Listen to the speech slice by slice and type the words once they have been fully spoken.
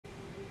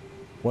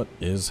What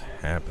is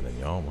happening,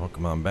 y'all?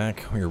 Welcome on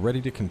back. We are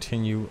ready to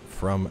continue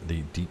from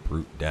the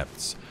Deeproot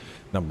depths.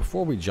 Now,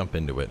 before we jump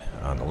into it,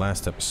 on the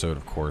last episode,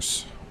 of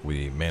course,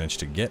 we managed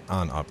to get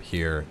on up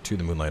here to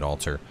the Moonlight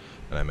Altar,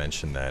 and I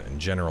mentioned that in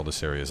general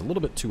this area is a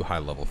little bit too high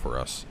level for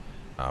us.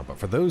 But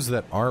for those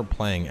that are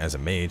playing as a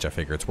mage, I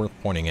figure it's worth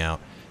pointing out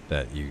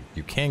that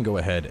you can go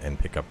ahead and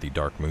pick up the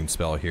Dark Moon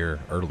spell here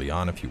early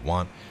on if you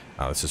want.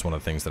 This is one of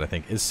the things that I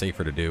think is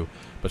safer to do.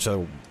 But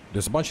so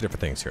there's a bunch of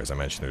different things here. As I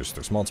mentioned,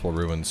 there's multiple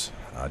ruins.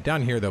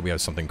 Down here, though, we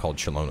have something called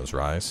Chilona's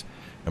Rise,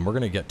 and we're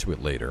going to get to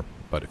it later.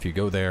 But if you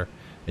go there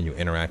and you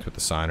interact with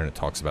the sign and it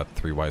talks about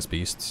the three wise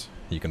beasts,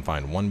 you can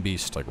find one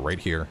beast like right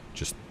here,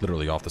 just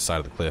literally off the side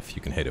of the cliff.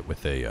 You can hit it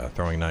with a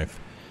throwing knife.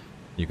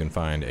 You can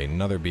find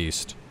another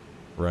beast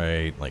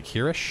right like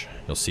here-ish.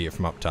 You'll see it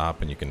from up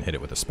top, and you can hit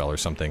it with a spell or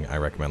something. I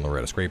recommend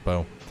Loretta's Great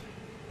Bow.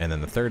 And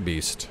then the third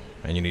beast,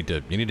 and you need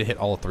to hit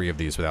all three of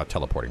these without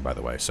teleporting, by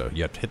the way. So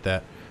you have to hit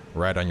that,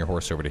 ride on your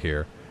horse over to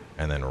here,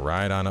 and then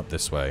ride on up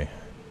this way.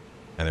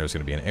 And there's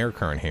going to be an air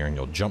current here, and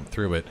you'll jump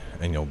through it,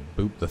 and you'll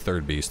boop the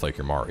third beast like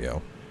your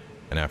Mario.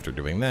 And after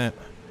doing that,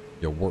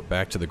 you'll warp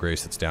back to the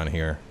grace that's down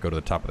here, go to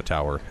the top of the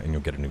tower, and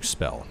you'll get a new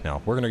spell.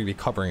 Now, we're going to be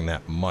covering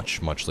that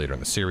much later in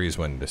the series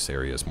when this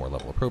area is more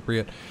level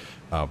appropriate.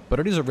 But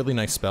it is a really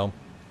nice spell.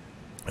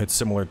 It's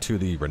similar to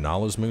the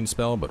Renala's Moon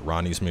spell, but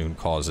Rani's Moon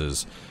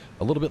causes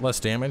a little bit less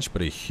damage,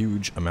 but a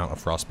huge amount of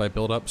frostbite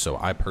buildup, so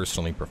I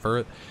personally prefer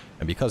it.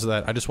 And because of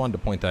that, I just wanted to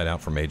point that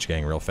out for Mage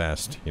Gang real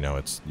fast. You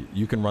know,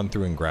 you can run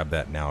through and grab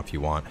that now if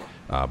you want,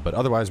 but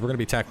otherwise we're going to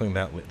be tackling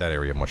that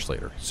area much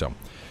later. So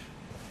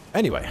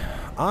anyway,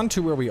 on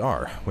to where we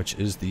are, which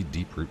is the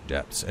Deeproot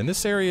depths. And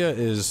this area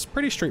is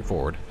pretty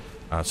straightforward.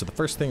 So the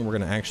first thing we're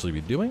going to actually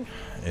be doing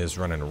is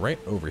running right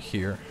over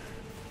here.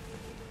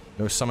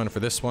 No summon for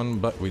this one,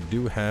 but we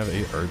do have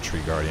a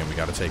Erdtree Guardian we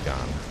got to take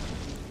on.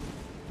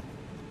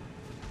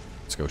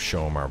 Let's go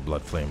show him our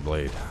Blood Flame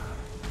Blade.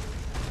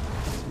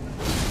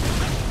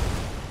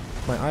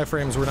 My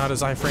iframes were not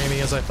as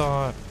iframey as I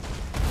thought.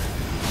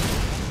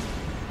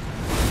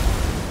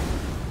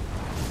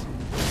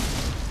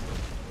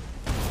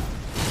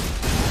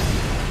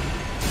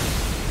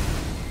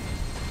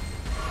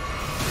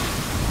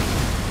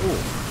 Ooh.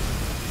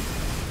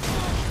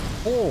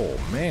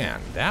 Oh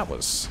man, that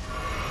was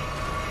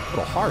a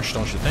little harsh,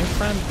 don't you think,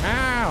 friend?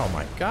 Ow,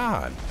 my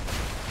God.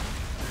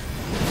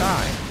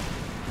 Die.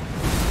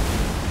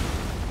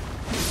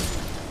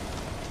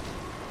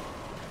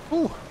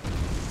 Ooh.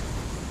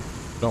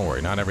 Don't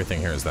worry, not everything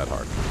here is that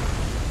hard.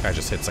 Guy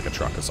just hits like a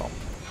truck is all.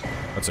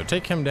 But so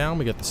take him down,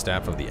 we get the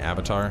Staff of the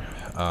Avatar.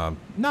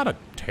 Not a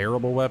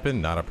terrible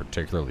weapon, not a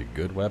particularly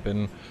good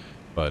weapon,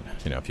 but,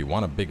 you know, if you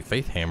want a big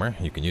faith hammer,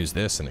 you can use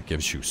this, and it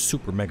gives you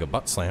super mega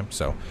butt slam,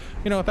 so,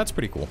 you know, that's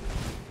pretty cool.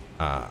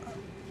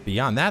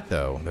 Beyond that,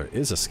 though, there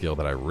is a skill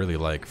that I really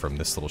like from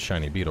this little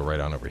shiny beetle right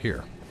on over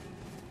here.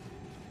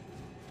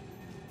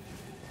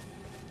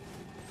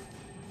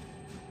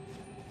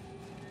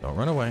 Don't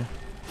run away.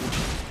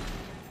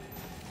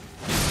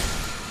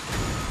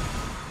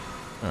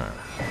 Alright.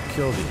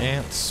 Kill the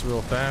ants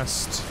real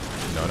fast.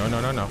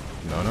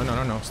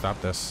 No.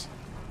 Stop this.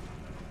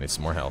 Need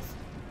some more health.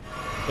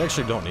 You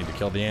actually don't need to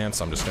kill the ants.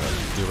 I'm just going to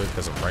do it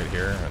because I'm right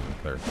here, and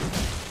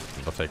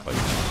they'll take like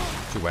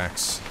 2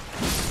 whacks.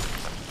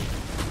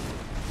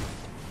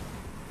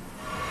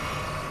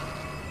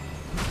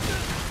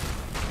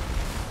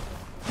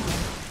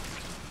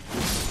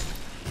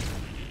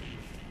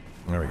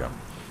 There we go.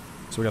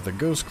 So we got the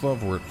Ghost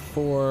Glove, we're at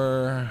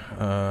 4,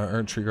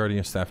 Erdtree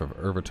Guardian, Staff of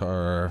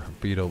Ervatar,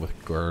 Beetle with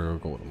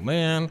Golden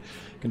Land,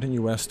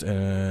 continue west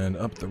and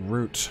up the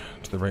route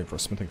to the right for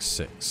Smithing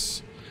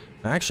 6.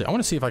 Now actually, I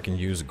want to see if I can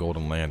use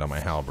Golden Land on my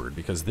halberd,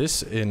 because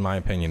this, in my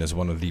opinion, is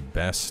one of the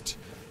best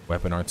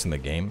weapon arts in the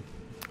game.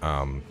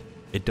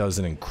 It does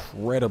an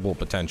incredible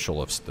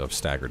potential of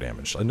stagger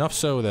damage. Enough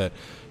so that,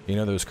 you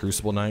know, those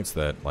Crucible Knights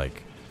that,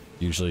 like,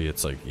 usually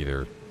it's like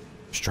either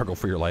struggle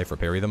for your life or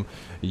parry them,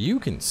 you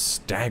can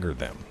stagger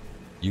them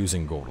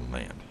using Golden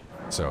Land.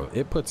 So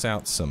it puts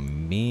out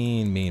some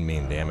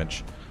mean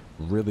damage.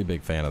 Really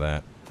big fan of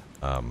that.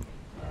 I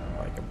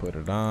can put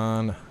it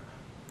on.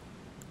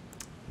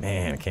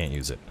 Man, I can't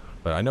use it,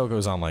 but I know it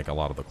goes on like a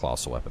lot of the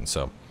colossal weapons.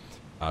 So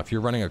if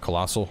you're running a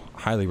colossal,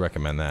 highly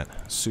recommend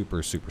that.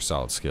 Super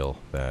solid skill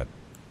that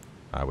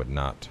I would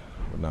not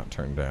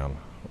turn down.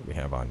 What do we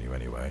have on you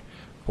anyway?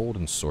 Hold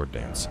and Sword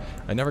Dance.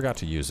 I never got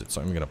to use it,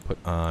 so I'm going to put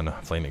on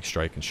Flaming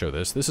Strike and show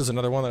this. This is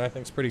another one that I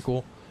think is pretty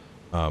cool.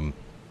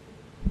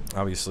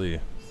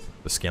 Obviously,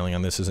 the scaling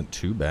on this isn't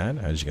too bad.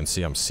 As you can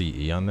see, I'm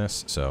CE on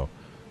this, so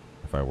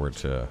if I were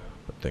to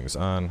put things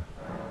on...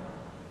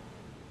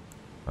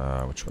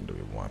 which one do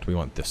we want? We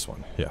want this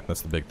one. Yeah,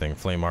 that's the big thing.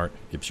 Flame Art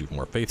gives you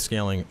more faith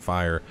scaling.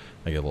 Fire,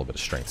 I get a little bit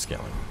of strength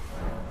scaling.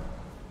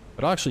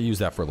 But I'll actually use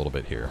that for a little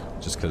bit here,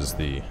 just because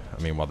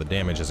while the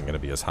damage isn't going to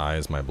be as high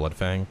as my Blood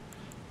Fang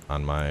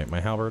on my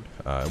halberd,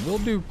 it will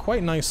do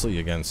quite nicely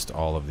against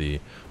all of the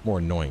more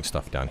annoying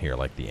stuff down here,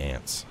 like the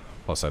ants.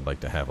 Plus, I'd like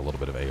to have a little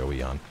bit of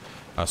AoE on.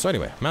 So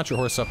anyway, mount your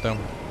horse up, though.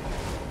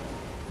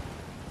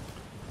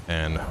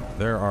 And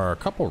there are a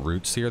couple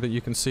roots here that you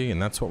can see, and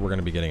that's what we're going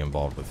to be getting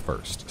involved with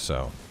first. So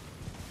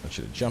I want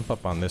you to jump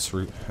up on this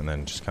root and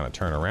then just kind of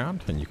turn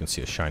around, and you can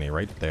see a shiny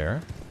right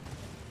there.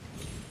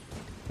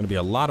 Going to be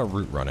a lot of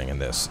root running in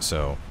this,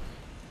 so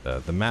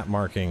the map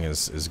marking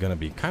is going to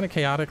be kind of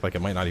chaotic, like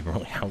it might not even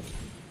really help.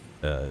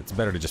 It's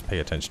better to just pay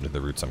attention to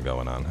the routes I'm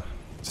going on.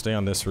 Stay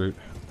on this route,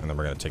 and then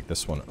we're going to take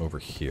this one over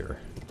here.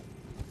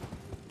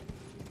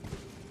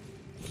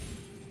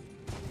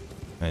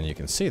 And you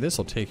can see this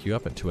will take you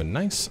up into a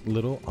nice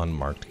little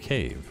unmarked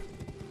cave.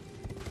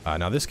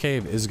 Now this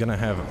cave is going to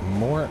have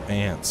more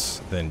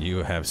ants than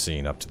you have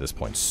seen up to this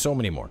point. So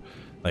many more.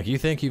 Like, you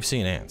think you've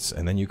seen ants,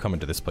 and then you come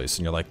into this place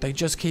and you're like, they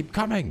just keep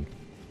coming!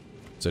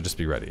 So just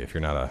be ready if you're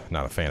not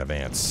a fan of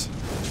ants.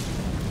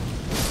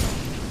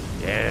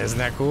 Yeah, isn't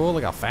that cool?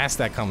 Look how fast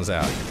that comes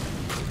out.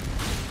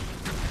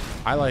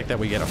 I like that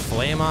we get a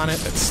flame on it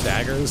that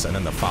staggers, and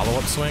then the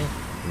follow-up swing.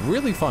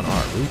 Really fun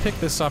art. We picked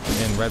this up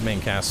in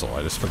Redmane Castle.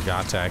 I just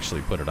forgot to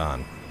actually put it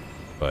on.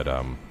 But,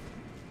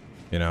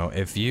 you know,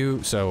 if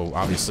you... So,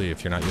 obviously,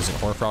 if you're not using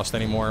Hoarfrost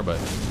anymore, but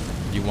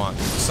you want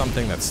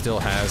something that still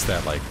has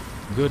that, like,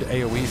 good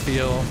AoE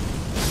feel,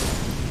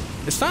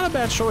 it's not a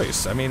bad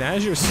choice. I mean,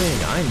 as you're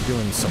seeing, I'm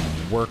doing some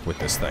work with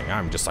this thing.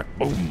 I'm just like,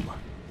 boom!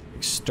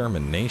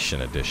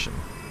 Extermination Edition.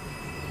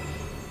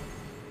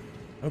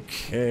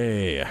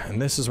 Okay, and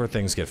this is where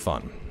things get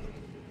fun.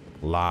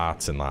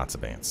 Lots and lots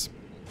of ants.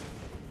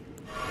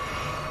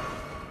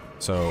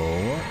 So,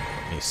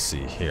 let me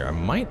see here. I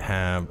might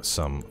have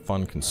some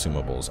fun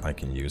consumables I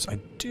can use. I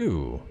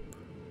do.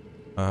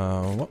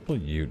 What will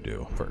you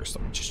do first?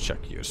 Let me just check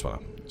you. Just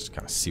want to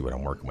kind of see what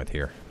I'm working with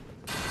here.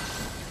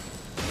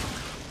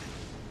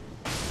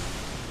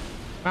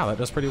 Wow, that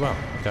does pretty well.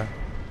 Okay.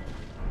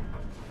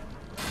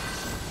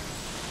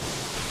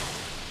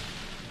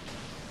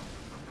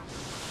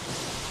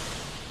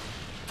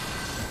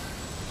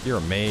 If you're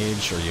a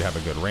mage or you have a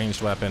good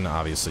ranged weapon,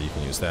 obviously you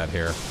can use that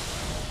here.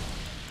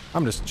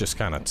 I'm just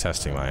kind of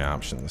testing my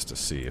options to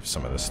see if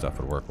some of this stuff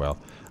would work well.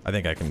 I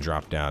think I can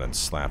drop down and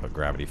slap a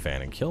gravity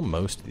fan and kill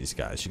most of these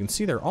guys. You can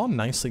see they're all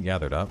nicely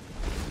gathered up.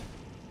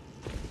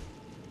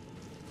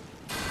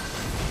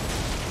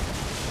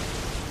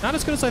 Not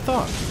as good as I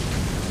thought.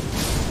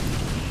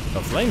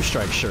 The flame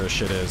strike sure as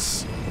shit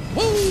is.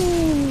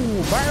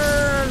 Woo!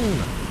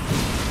 Burn!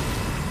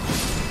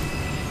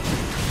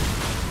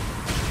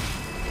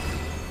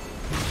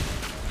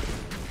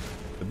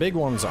 The big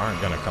ones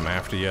aren't gonna come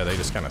after you. They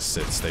just kind of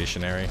sit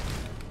stationary.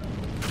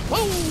 Woo!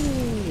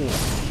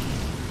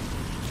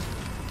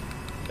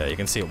 Yeah, you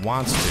can see it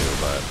wants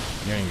to, but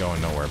you ain't going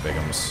nowhere,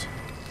 bigums.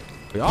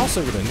 We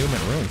also get a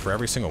Newman rune for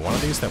every single one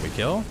of these that we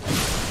kill,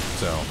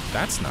 so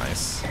that's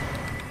nice.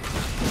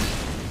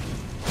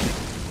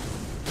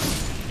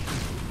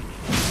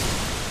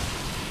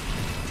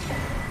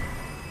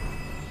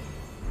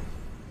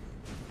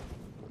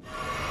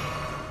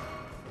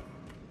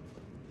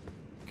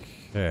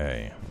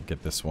 Okay,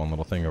 get this one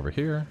little thing over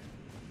here.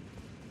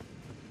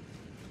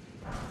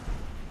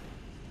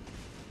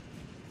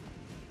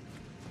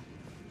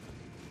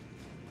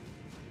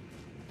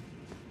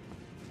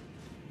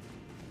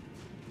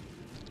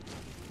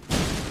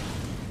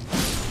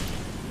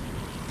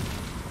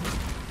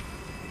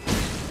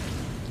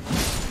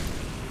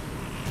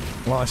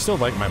 Well, I still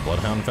like my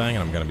Bloodhound Fang,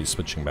 and I'm going to be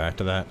switching back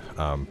to that.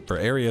 For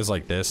areas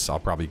like this, I'll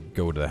probably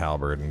go to the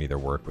Halberd and either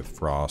work with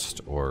Frost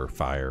or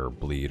Fire or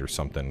Bleed or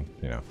something,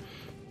 you know.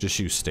 Just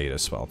use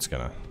Status. Well, it's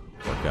going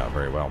to work out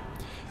very well.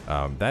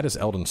 That is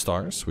Elden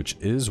Stars, which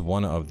is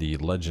one of the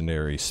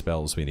legendary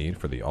spells we need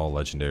for the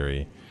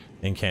all-legendary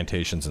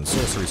Incantations and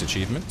Sorceries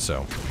achievement,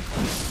 so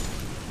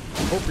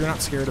hope you're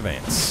not scared of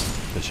ants,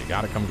 because you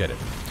gotta come get it.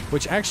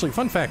 Which, actually,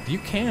 fun fact, you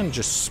can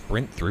just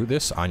sprint through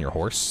this on your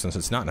horse. Since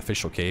it's not an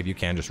official cave, you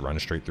can just run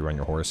straight through on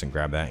your horse and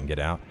grab that and get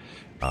out.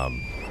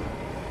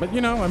 But, you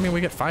know, I mean,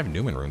 we get 5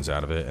 Newman runes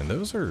out of it, and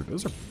those are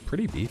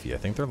pretty beefy. I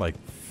think they're like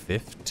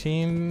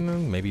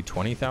 15, maybe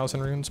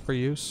 20,000 runes per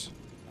use.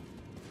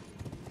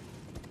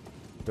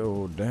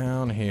 Go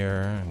down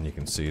here, and you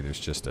can see there's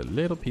just a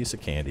little piece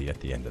of candy at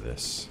the end of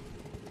this.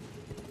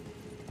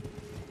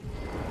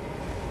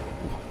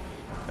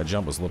 That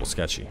jump was a little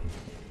sketchy.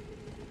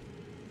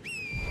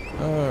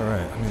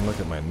 Alright, let me look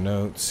at my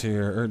notes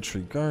here.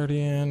 Erdtree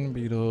Guardian,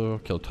 Beetle,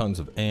 kill tons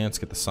of ants,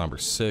 get the Somber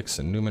 6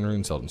 and Newman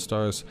Runes, Elden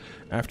Stars.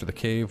 After the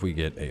cave, we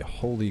get a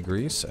Holy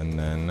Grease, and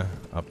then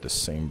up the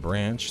same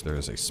branch,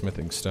 there's a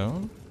Smithing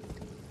Stone.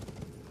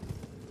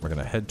 We're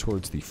gonna head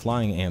towards the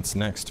Flying Ants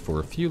next for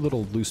a few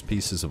little loose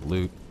pieces of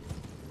loot.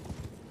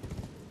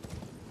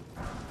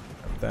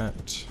 Like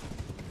that.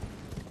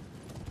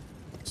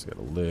 Let's get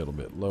a little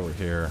bit lower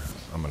here.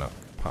 I'm gonna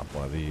pop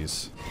one of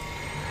these.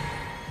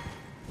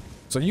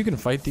 So you can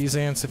fight these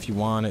ants if you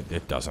want.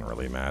 It doesn't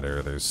really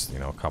matter. There's, you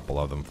know, a couple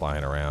of them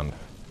flying around.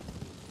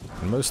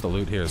 And most of the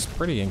loot here is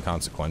pretty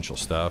inconsequential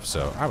stuff,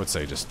 so I would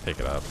say just pick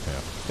it up.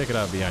 Yeah, pick it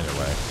up, be on your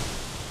way.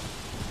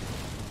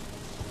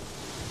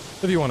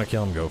 If you want to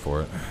kill them, go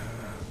for it.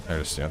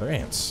 There's, you know, they're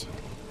ants.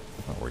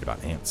 I'm not worried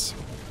about ants.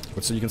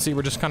 But so you can see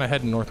we're just kind of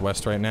heading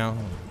northwest right now,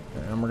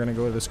 and we're going to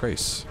go to this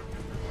grace.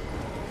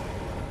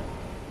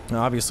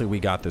 Now, obviously, we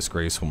got this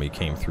grace when we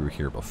came through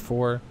here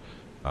before,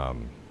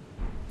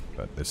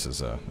 but this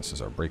is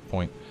our break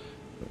point.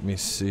 Let me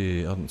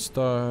see. Elden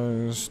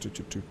Stars.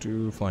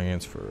 Flying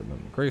ants for the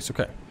grace.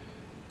 Okay.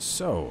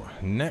 So,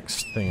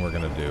 next thing we're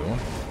going to do,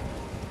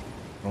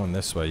 going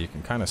this way, you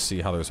can kind of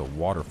see how there's a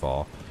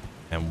waterfall,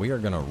 and we are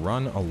going to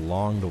run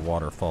along the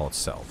waterfall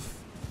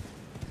itself.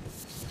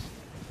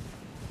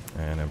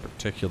 And in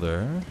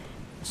particular,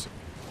 let's see.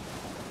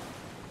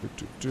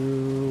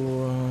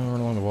 Run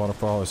along the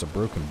waterfall. There's a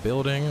broken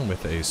building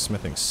with a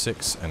smithing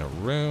 6 and a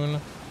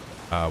rune.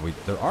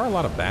 There are a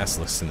lot of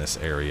basilisks in this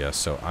area,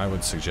 so I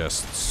would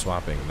suggest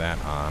swapping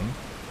that on.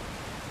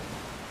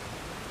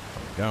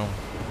 There we go.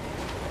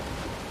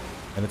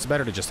 And it's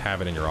better to just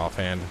have it in your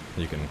offhand.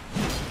 You can,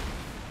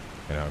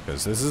 you know,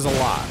 because this is a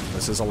lot.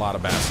 This is a lot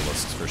of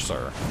basilisks for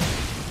sure.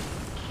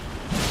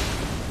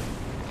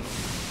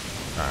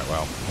 Alright,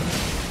 well,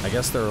 I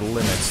guess there are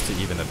limits to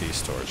even the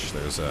beast torch.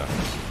 There's a...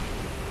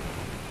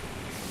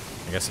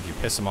 I guess if you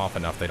piss them off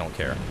enough, they don't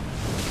care.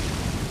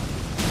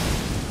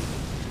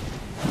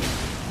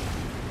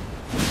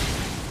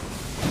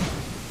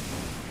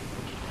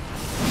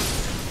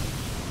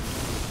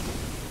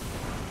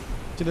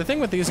 See, the thing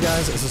with these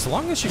guys is as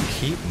long as you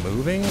keep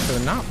moving, they're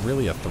not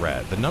really a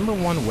threat. The number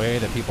one way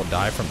that people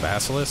die from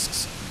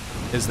basilisks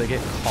is they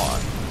get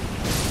caught.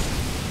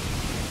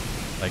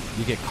 Like,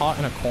 you get caught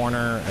in a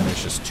corner and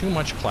there's just too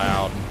much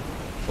cloud.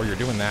 Or you're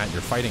doing that,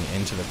 you're fighting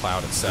into the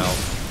cloud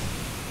itself.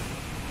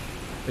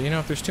 But you know,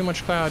 if there's too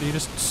much cloud, you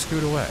just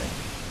scoot away.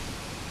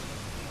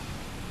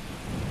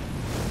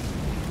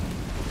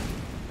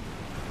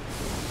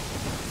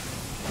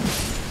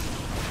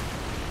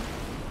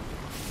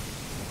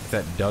 If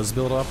that does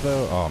build up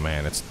though, oh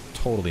man, it's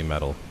totally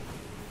metal.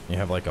 You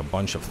have like a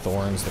bunch of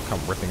thorns that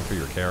come ripping through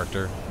your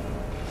character.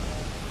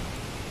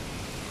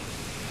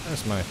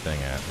 Where's my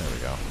thing at? There we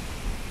go.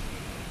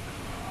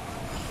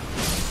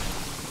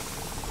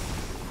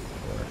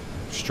 We're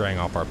straying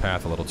off our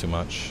path a little too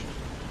much.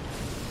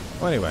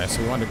 Well, anyway, so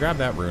we wanted to grab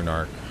that rune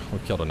arc. We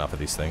killed enough of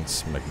these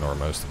things. Ignore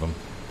most of them.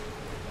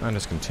 And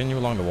just continue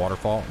along the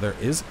waterfall. There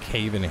is a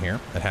cave in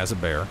here that has a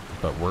bear,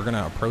 but we're going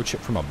to approach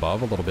it from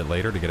above a little bit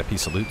later to get a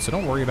piece of loot, so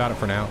don't worry about it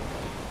for now.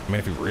 I mean,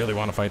 if you really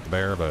want to fight the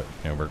bear, but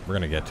you know, we're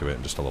going to get to it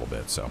in just a little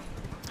bit, so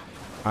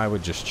I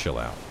would just chill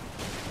out.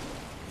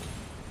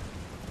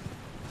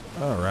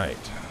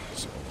 Alright,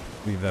 so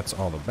I believe that's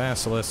all the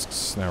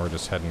basilisks. Now we're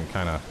just heading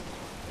kind of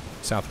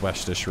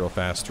southwestish real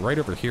fast. Right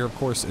over here, of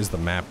course, is the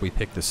map. We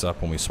picked this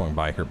up when we swung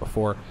by here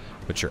before,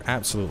 but you're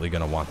absolutely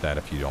going to want that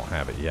if you don't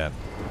have it yet.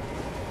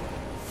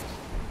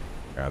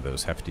 Grab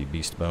those hefty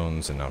beast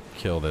bones, and I'll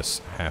kill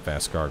this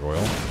half-ass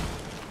gargoyle.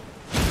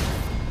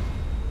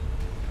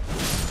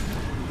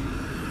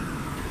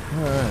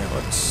 Alright,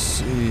 let's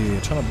see.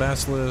 A ton of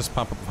basilisks.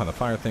 Pop up on the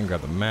fire thing,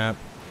 grab the map.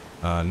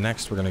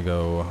 Next, we're going to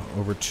go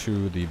over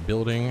to the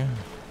building in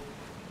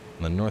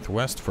the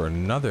northwest for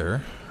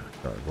another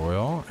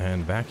gargoyle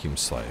and vacuum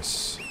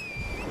slice.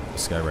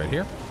 This guy right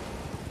here.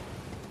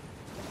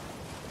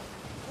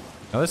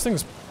 Now this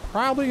thing's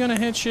probably gonna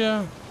hit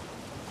you.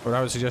 What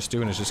I would suggest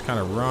doing is just kind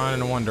of run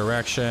in one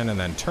direction and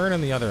then turn in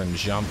the other and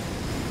jump.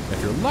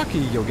 If you're lucky,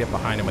 you'll get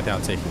behind him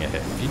without taking a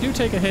hit. If you do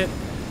take a hit,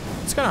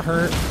 it's gonna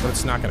hurt, but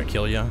it's not gonna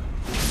kill you. I'm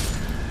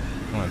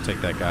gonna take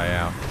that guy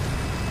out.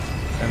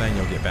 And then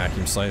you'll get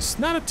vacuum slice.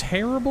 Not a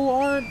terrible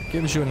art.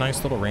 Gives you a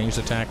nice little ranged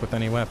attack with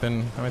any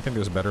weapon. I think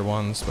there's better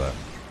ones, but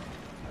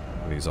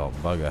these all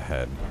bug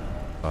ahead,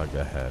 dog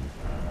ahead.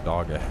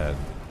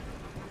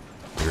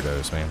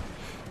 Weirdos, man.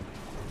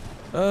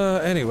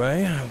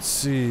 Anyway, let's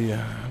see.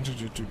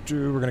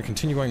 We're gonna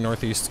continue going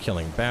northeast,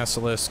 killing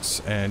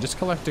basilisks, and just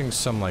collecting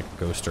some, like,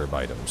 ghost herb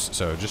items.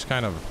 So just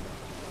kind of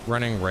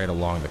running right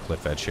along the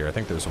cliff edge here. I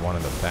think there's one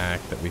in the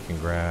back that we can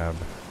grab.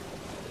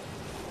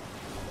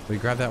 Did we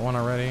grab that one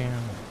already? You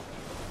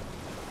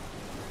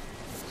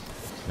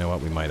know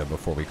what? We might have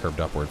before we curved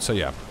upward. So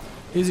yeah.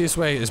 Easiest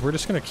way is we're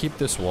just going to keep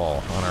this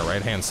wall on our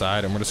right-hand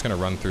side, and we're just going to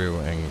run through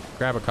and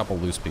grab a couple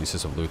loose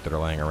pieces of loot that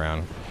are laying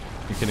around.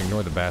 You can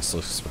ignore the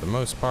basilisks for the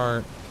most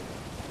part.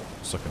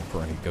 Just looking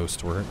for any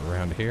ghost word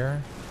around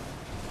here.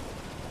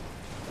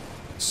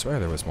 I swear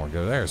there was more.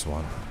 There's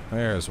one.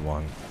 There's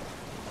one.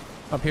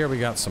 Up here we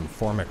got some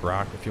formic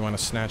rock if you want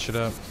to snatch it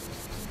up.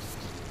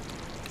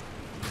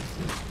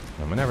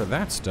 And whenever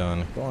that's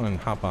done, go on and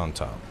hop on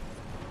top.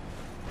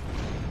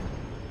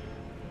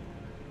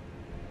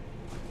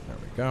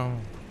 Go.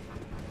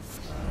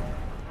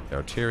 The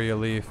arteria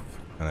leaf,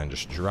 and then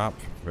just drop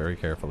very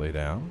carefully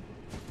down.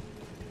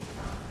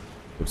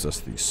 Gives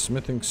us the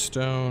smithing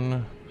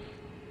stone.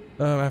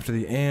 After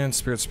the ant,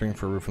 spirit spring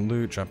for roof and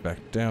loot, drop back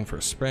down for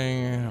a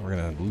spring. We're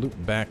gonna loop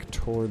back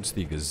towards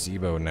the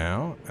gazebo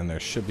now, and there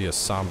should be a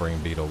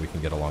sombering beetle we can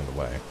get along the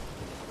way.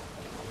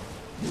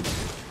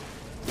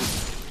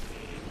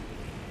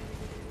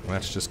 And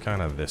that's just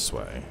kind of this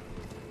way.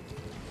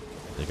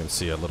 You can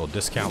see a little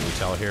discount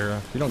Lutel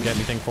here. You don't get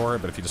anything for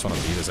it, but if you just want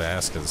to beat his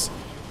ass, because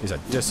he's a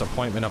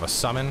disappointment of a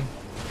summon.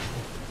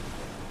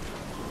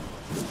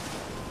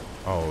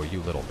 Oh, you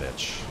little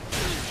bitch.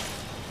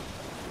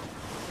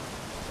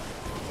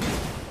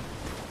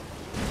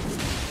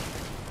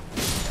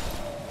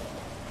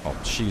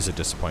 she's a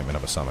disappointment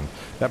of a summon.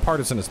 That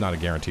partisan is not a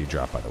guaranteed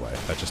drop, by the way.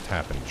 That just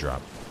happened to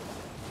drop.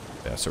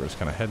 Yeah, so we're just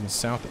kind of heading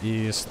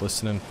southeast,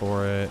 listening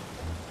for it.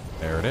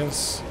 There it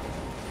is.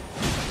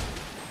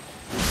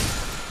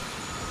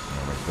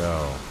 There we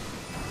go.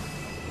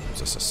 There's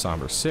just a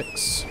somber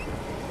 6.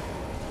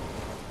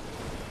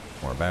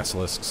 More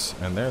basilisks.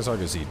 And there's our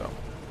gazebo.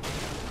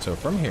 So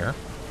from here,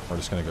 we're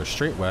just going to go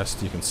straight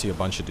west. You can see a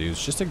bunch of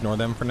dudes. Just ignore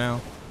them for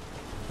now.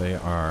 They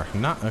are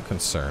not a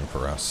concern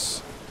for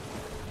us.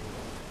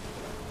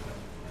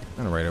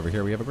 And right over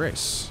here we have a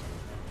Grace.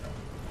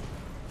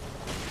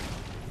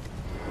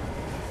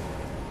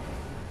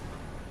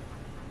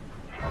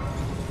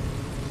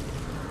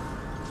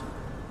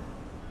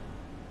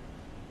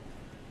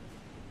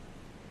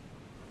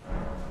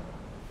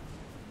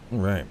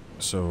 Alright,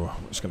 so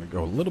we're just going to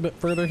go a little bit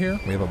further here.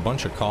 We have a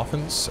bunch of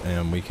coffins,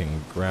 and we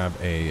can grab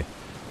a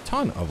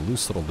ton of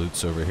loose little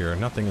loots over here.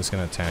 Nothing is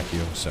going to attack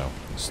you, so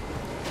just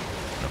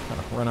kind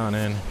of run on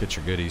in, get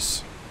your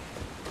goodies.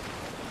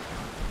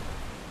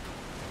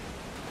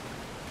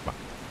 Come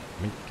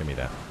on, give me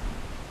that.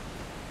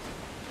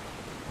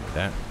 Give me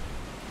that.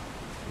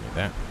 Give me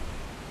that.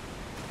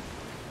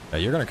 Yeah,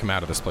 you're going to come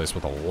out of this place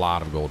with a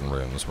lot of golden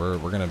runes. We're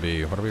going to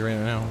be, what are we right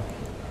now?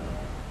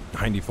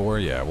 94?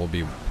 Yeah, we'll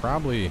be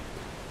probably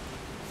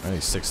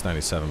 96,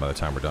 97 by the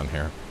time we're done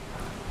here.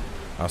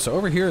 So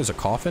over here is a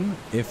coffin.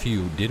 If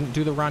you didn't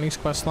do the Ronnie's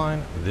quest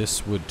line,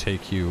 this would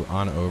take you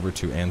on over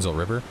to Anzil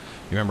River.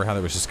 You remember how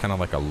there was just kind of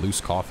like a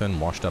loose coffin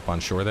washed up on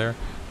shore there?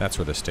 That's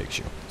where this takes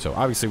you. So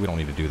obviously we don't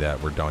need to do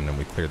that. We're done and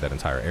we cleared that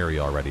entire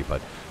area already,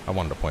 but I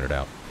wanted to point it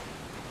out.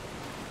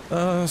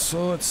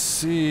 So let's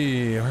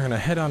see. We're going to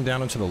head on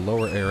down into the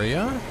lower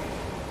area.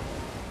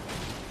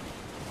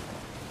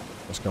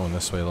 Just going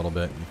this way a little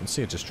bit. You can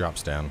see it just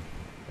drops down.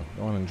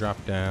 Go on and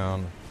drop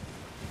down.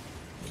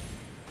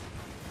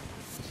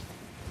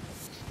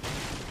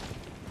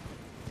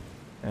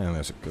 And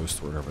there's a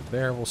ghost word over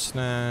there we'll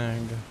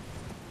snag.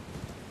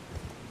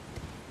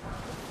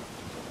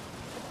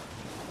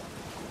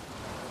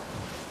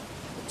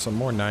 Some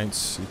more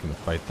knights. You can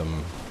fight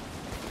them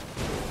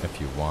if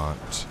you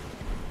want.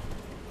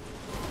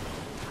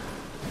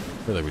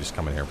 Really, we just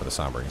come in here for the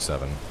Sombering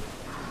 7.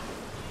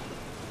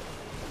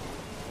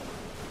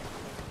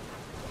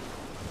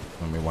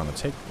 And we want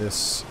to take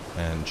this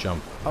and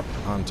jump up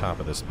on top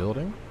of this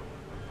building.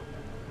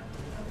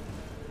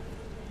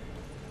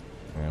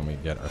 And we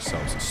get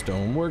ourselves a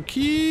stoneware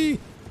key!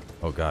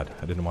 Oh god,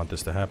 I didn't want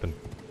this to happen.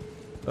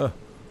 Oh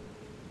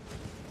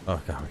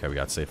god, okay, we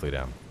got safely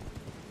down.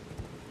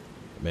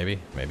 Maybe?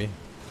 Maybe?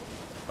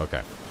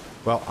 Okay.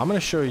 Well, I'm going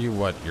to show you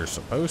what you're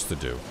supposed to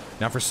do.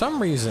 Now, for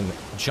some reason,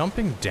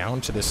 jumping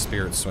down to this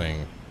spirit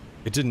swing,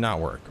 it did not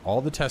work. All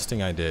the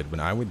testing I did,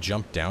 when I would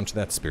jump down to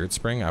that spirit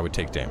spring, I would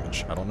take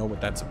damage. I don't know what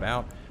that's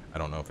about. I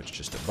don't know if it's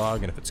just a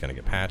bug and if it's going to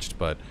get patched,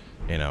 but,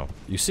 you know,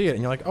 you see it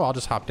and you're like, oh, I'll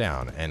just hop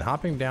down. And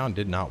hopping down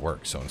did not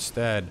work. So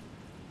instead,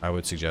 I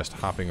would suggest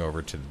hopping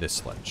over to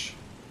this ledge.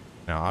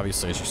 Now,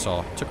 obviously, as you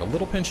saw, took a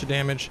little pinch of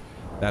damage.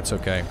 That's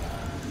okay.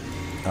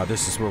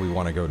 This is where we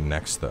want to go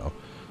next, though.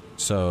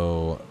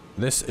 So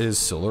this is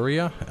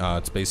Siluria.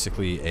 It's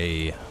basically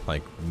a,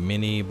 like,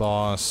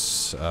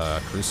 mini-boss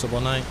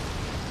Crucible Knight.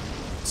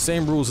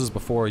 Same rules as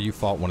before. You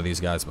fought one of these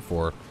guys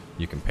before.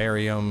 You can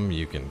parry them,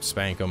 you can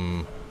spank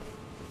them,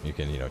 you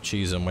can, you know,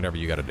 cheese them, whatever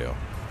you got to do.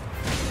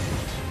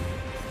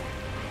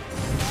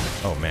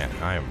 Oh man,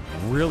 I am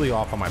really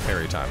off on my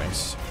parry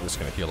timings. I'm just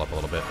going to heal up a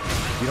little bit.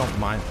 If you don't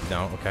mind,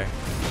 no, okay.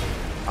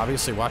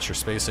 Obviously, watch your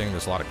spacing.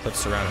 There's a lot of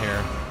cliffs around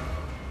here.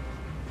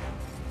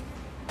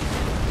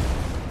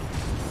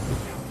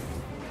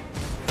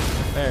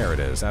 There it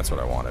is. That's what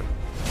I wanted.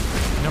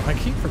 You know, I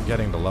keep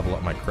forgetting to level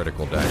up my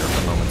critical dagger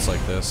for moments like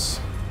this.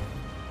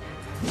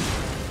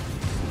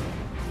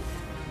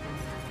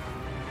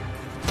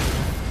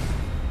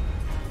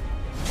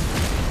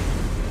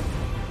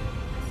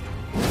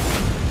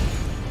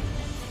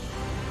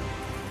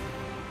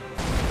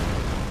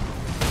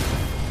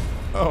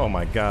 Oh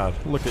my god,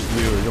 look at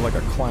you. You're like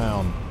a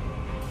clown.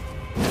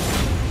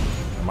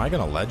 Am I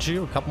gonna ledge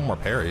you? A couple more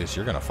parries,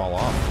 you're gonna fall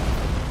off.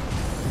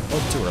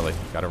 Oh, too early.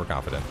 Got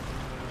overconfident.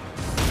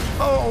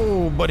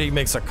 Oh, but he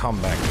makes a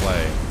comeback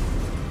play.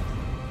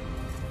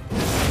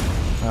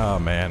 Oh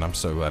man, I'm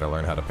so glad I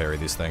learned how to parry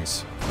these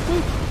things.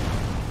 Ooh,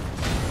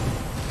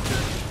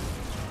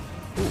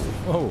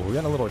 oh, we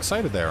got a little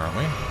excited there, aren't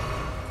we?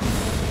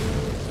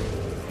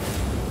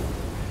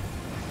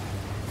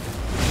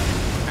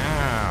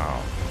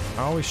 Ow.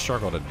 I always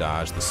struggle to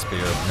dodge the spear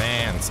of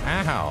mans.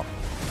 Ow.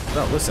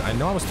 Bro, listen, I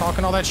know I was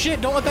talking all that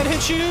shit. Don't let that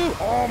hit you.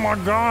 Oh my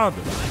god.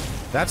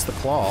 That's the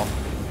claw.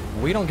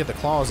 We don't get the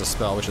claw as a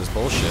spell, which is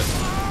bullshit.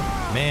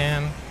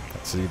 Man.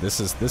 See, this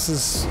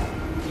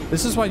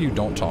is why you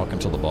don't talk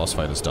until the boss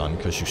fight is done,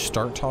 because you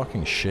start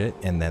talking shit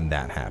and then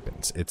that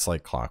happens. It's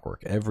like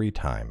clockwork every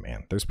time,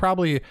 man. There's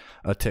probably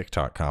a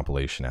TikTok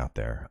compilation out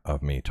there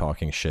of me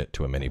talking shit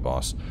to a mini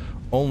boss,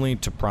 only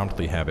to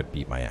promptly have it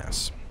beat my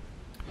ass.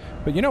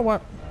 But you know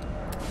what?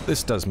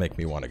 This does make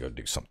me want to go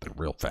do something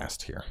real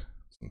fast here.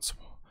 Since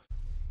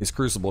These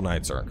Crucible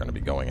Knights aren't going to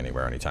be going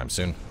anywhere anytime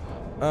soon.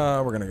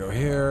 We're going to go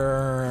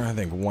here. I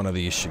think one of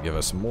these should give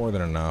us more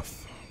than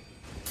enough.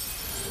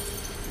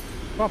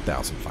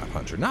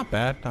 12,500. Not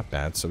bad, not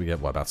bad. So we get,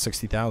 what, about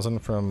 60,000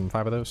 from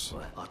 5 of those?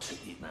 Well, I'll treat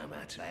you no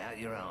matter out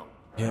your own.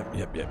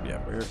 Yep.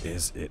 Where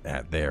is it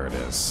at? There it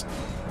is.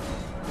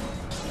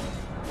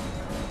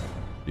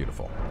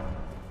 Beautiful.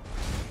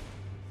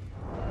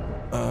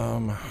 I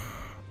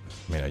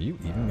mean, are you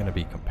even going to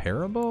be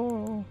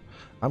comparable?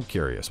 I'm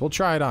curious. We'll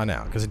try it on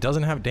out, because it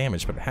doesn't have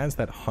damage, but it has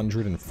that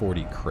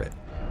 140 crit,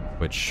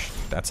 which,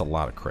 that's a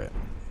lot of crit.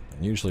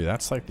 And usually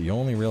that's like the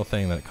only real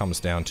thing that it comes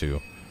down to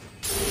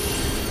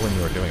when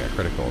you are doing a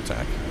critical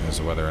attack,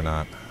 is whether or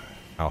not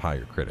how high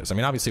your crit is. I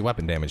mean, obviously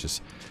weapon damage is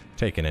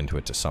taken into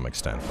it to some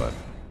extent, but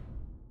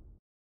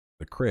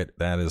the crit,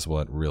 that is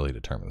what really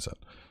determines it.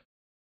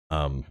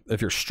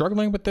 If you're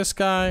struggling with this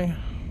guy,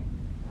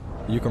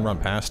 you can run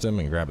past him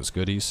and grab his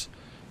goodies.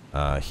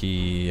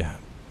 He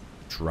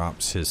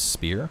drops his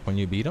spear when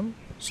you beat him,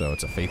 so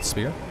it's a faith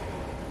spear.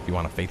 If you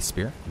want a faith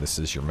spear, this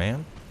is your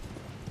man.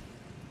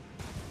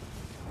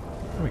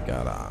 What do we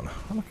got on?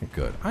 I'm looking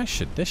good.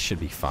 This should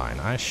be fine.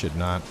 I should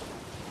not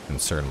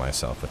concern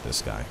myself with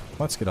this guy.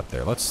 Let's get up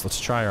there. Let's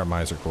try our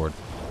Miser Cord.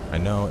 I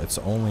know it's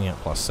only at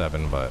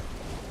 +7, but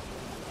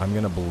I'm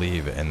gonna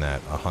believe in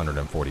that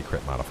 140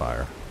 crit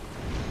modifier.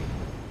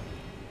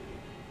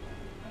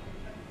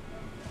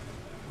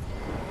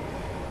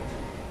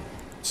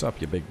 What's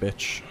up, you big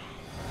bitch?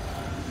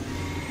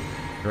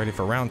 You ready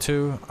for round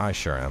 2? I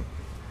sure am.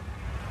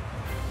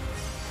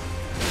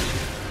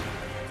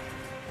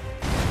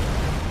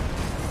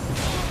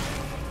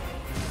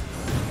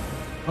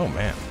 Oh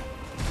man,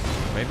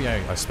 maybe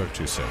I spoke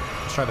too soon.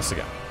 Let's try this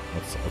again.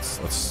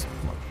 Let's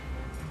come on.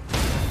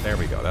 There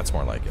we go. That's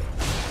more like it.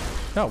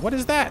 No, what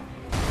is that?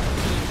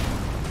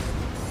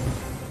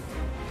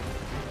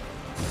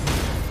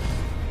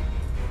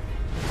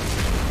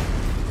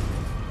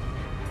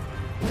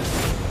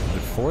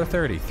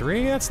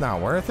 433? That's not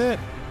worth it.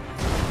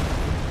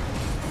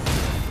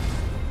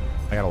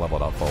 I gotta level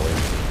it up fully.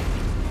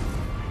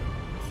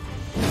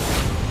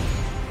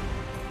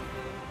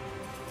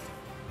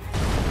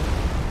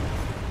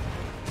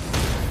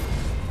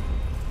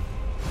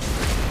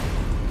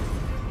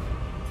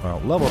 Well,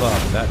 leveled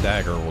up, that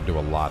dagger will do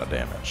a lot of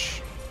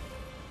damage.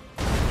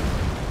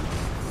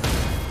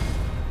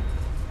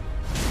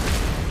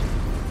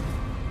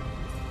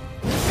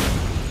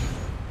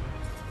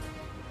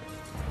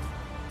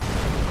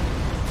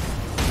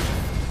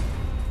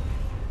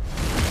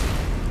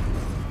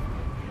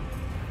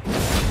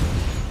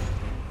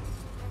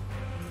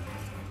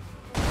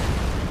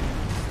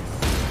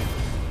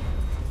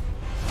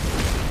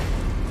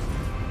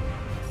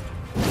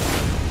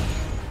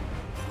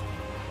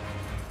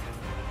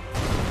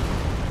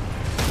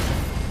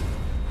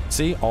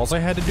 See, all I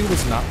had to do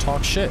was not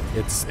talk shit.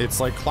 It's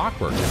like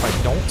clockwork. If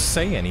I don't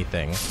say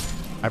anything,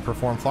 I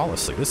perform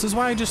flawlessly. This is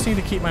why I just need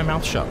to keep my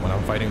mouth shut when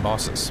I'm fighting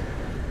bosses.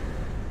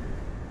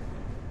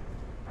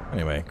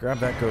 Anyway, grab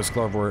that Ghost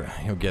Glovewort.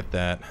 You'll get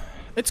that.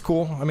 It's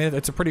cool. I mean,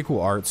 it's a pretty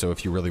cool art, so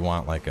if you really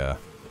want like a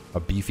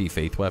beefy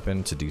faith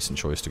weapon, it's a decent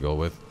choice to go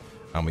with.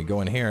 We go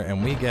in here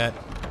and we get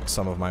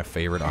some of my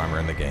favorite armor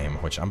in the game,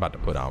 which I'm about to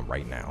put on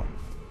right now.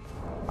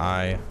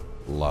 I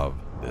love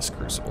this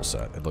Crucible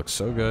set. It looks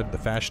so good. The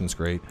fashion's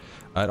great.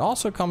 It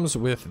also comes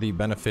with the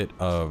benefit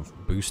of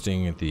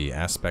boosting the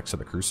aspects of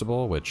the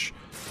Crucible, which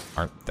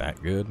aren't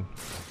that good.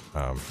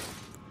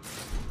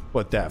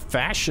 But that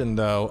fashion,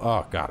 though,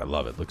 oh god, I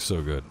love it. Looks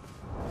so good.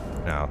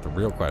 Now, the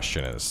real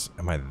question is,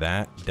 am I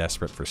that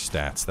desperate for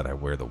stats that I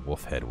wear the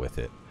wolf head with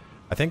it?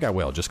 I think I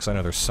will, just because I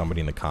know there's somebody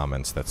in the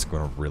comments that's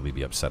going to really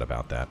be upset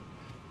about that.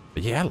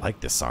 But yeah, I like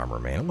this armor,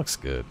 man. It looks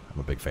good.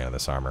 I'm a big fan of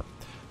this armor.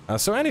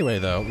 So anyway,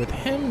 though, with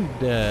him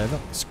dead, let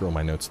me scroll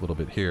my notes a little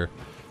bit here.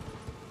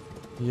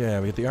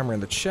 Yeah, we get the armor in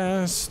the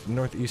chest,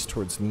 northeast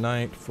towards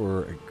night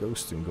for a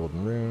ghost and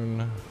golden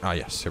rune. Ah,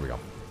 yes, here we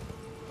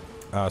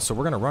go. So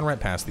we're going to run right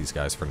past these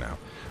guys for now.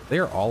 They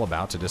are all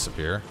about to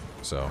disappear,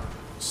 so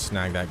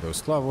snag that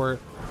Ghost Glovewort,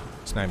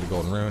 snag the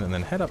golden rune, and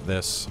then head up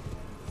this.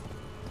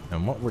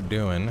 And what we're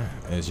doing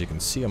is you can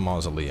see a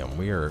mausoleum.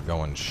 We are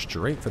going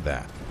straight for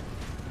that.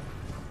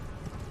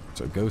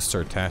 So ghosts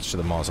are attached to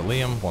the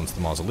mausoleum. Once the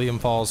mausoleum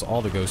falls,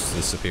 all the ghosts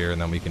disappear,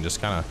 and then we can just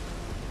kind of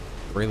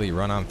freely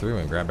run on through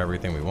and grab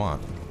everything we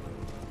want.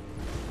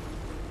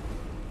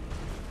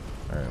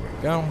 There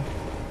we go.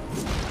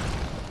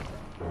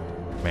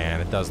 Man,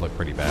 it does look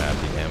pretty bad,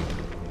 the imp.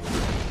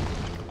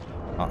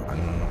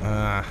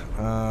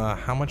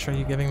 How much are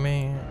you giving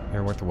me?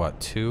 You're worth what,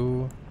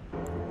 2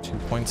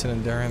 points in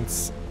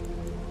endurance?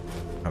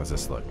 How does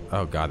this look?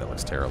 Oh god, that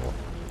looks terrible.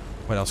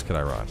 What else could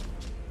I run?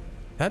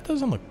 That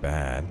doesn't look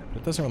bad,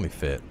 but it doesn't really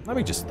fit. Let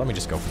me just go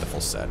for the full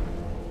set.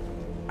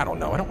 I don't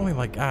know. I don't really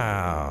like.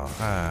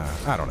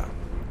 I don't know.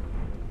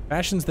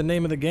 Fashion's the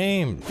name of the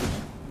game.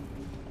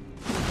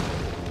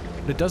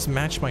 But it does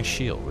match my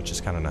shield, which is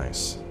kind of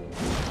nice.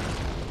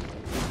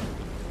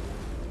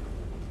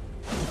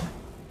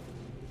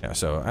 Yeah.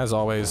 So as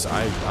always,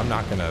 I'm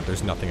not gonna.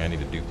 There's nothing I need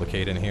to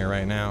duplicate in here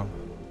right now.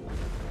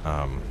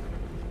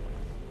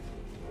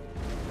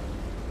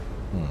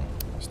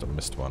 Must have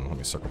missed one. Let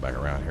me circle back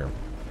around here.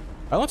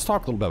 Let's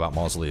talk a little bit about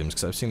mausoleums,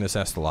 because I've seen this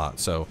asked a lot.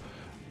 So,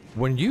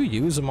 when you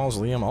use a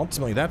mausoleum,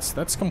 ultimately,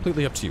 that's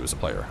completely up to you as a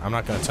player. I'm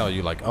not going to tell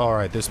you, like, oh, all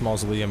right, this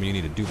mausoleum, you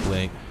need to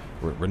duplicate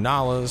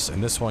Renala's,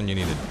 and this one, you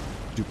need to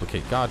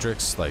duplicate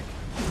Godric's. Like,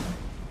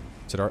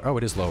 is it oh,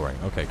 it is lowering.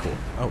 Okay, cool.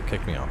 Oh,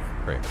 kick me off.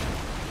 Great.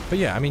 But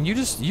yeah, I mean,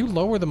 you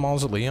lower the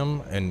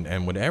mausoleum,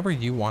 and whatever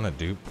you want to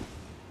do,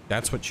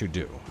 that's what you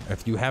do.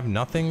 If you have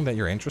nothing that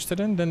you're interested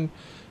in, then,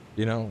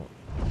 you know,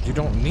 you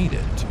don't need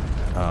it.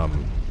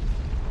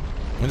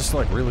 And just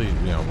like really,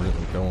 you know,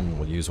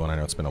 we'll use one. I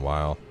know it's been a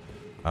while,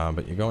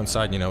 but you go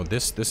inside. You know,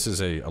 this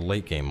is a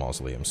late game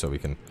mausoleum, so we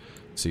can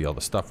see all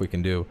the stuff we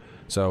can do.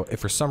 So if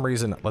for some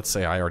reason, let's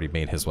say I already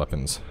made his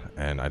weapons,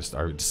 and I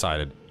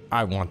decided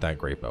I want that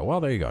great bow. Well,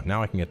 there you go.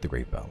 Now I can get the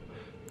great bow.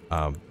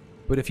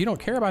 But if you don't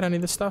care about any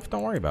of this stuff,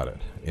 don't worry about it.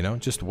 You know,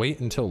 just wait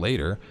until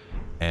later,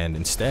 and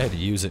instead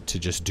use it to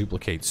just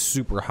duplicate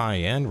super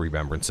high-end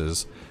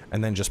remembrances,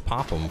 and then just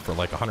pop them for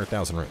like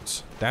 100,000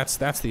 runes. That's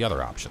the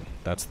other option.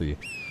 That's the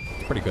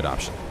pretty good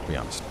option, to be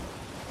honest.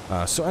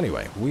 So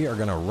anyway, we are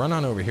gonna run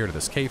on over here to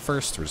this cave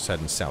first. We're just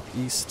heading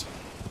southeast,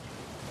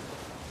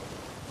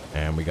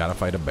 and we gotta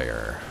fight a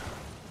bear.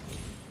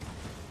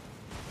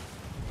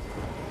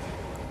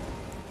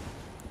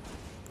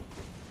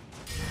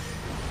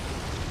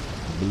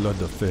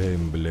 Blood of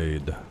Fame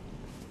Blade.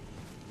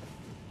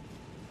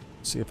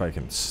 See if I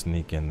can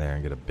sneak in there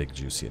and get a big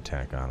juicy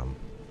attack on him.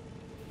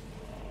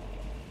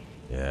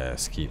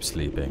 Yes, keep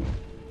sleeping.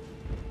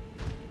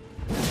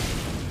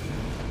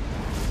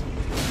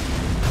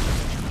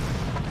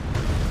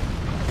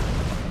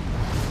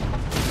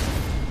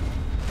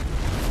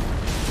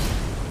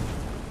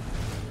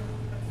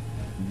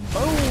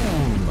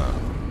 Boom!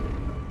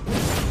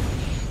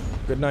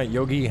 Good night,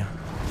 Yogi.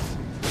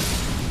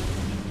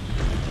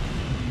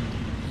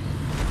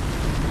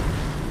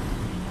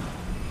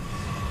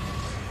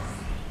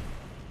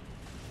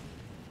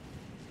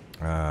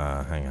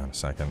 Hang on a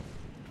second.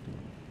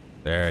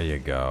 There you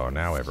go.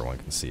 Now everyone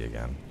can see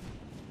again.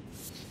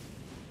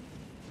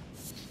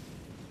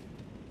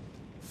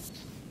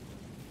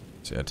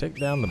 So yeah, take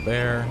down the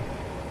bear.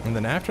 And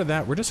then after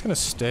that, we're just going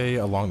to stay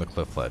along the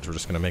cliff ledge. We're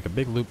just going to make a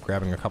big loop,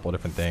 grabbing a couple of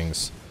different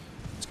things.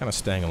 Just kind of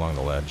staying along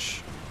the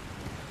ledge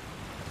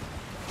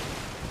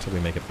until we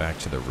make it back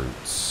to the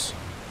roots.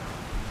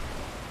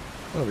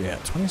 What are we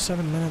at?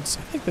 27 minutes?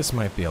 I think this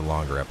might be a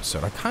longer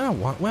episode. I kind of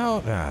want...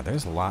 Well,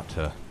 there's a lot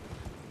of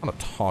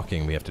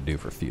talking we have to do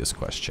for Thea's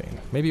quest chain.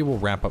 Maybe we'll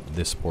wrap up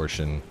this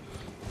portion.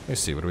 Let me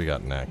see, what do we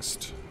got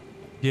next?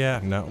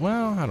 Yeah, no,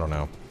 well, I don't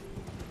know.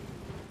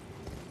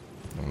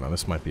 I don't know,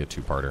 this might be a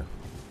two-parter.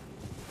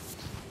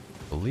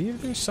 I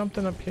believe there's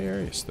something up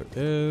here. Yes, there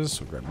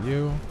is. We'll grab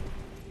you.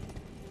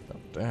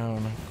 Drop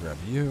down, grab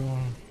you.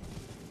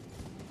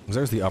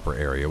 There's the upper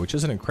area, which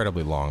isn't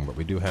incredibly long, but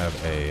we do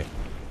have a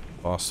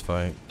boss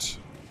fight.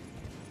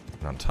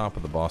 And on top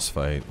of the boss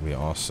fight, we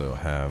also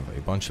have a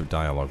bunch of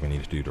dialogue we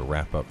need to do to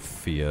wrap up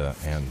Fia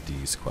and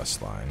Dee's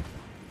quest line.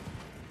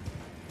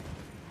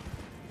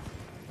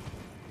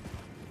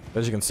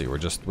 As you can see, we're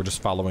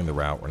just following the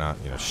route. We're not,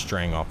 you know,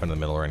 straying off into the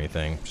middle or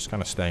anything. Just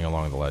kind of staying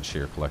along the ledge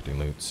here, collecting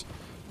loots.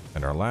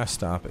 And our last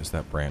stop is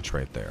that branch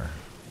right there.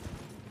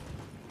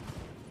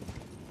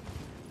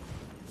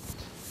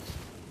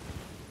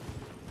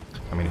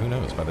 I mean, who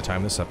knows? By the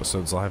time this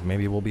episode's live,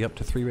 maybe we'll be up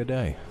to 3 a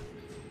day.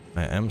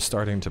 I am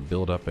starting to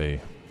build up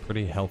a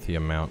pretty healthy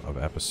amount of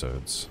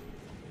episodes.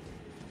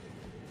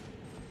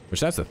 Which,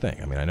 that's the thing.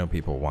 I mean, I know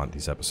people want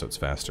these episodes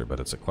faster, but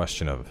it's a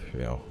question of, you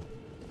know,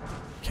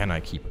 can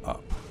I keep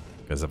up?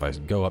 Because if I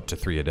go up to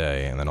 3 a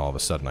day, and then all of a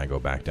sudden I go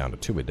back down to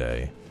 2 a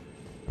day,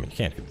 I mean, you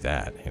can't do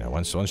that. You know,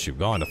 once you've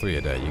gone to 3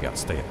 a day, you got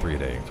to stay at 3 a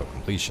day until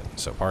completion.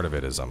 So part of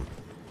it is I'm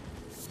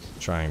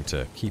trying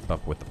to keep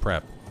up with the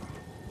prep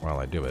while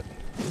I do it.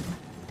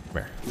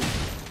 Come here.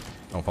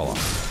 Don't fall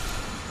off.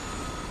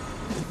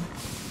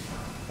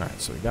 Alright,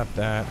 so we got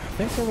that. I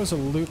think there was a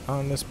loot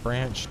on this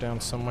branch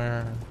down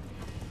somewhere.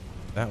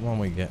 That one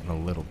we get in a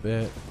little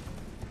bit.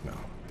 No.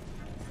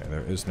 Okay,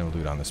 there is no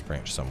loot on this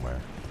branch somewhere.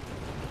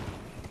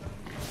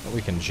 But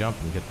we can jump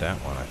and get that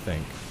one, I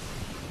think.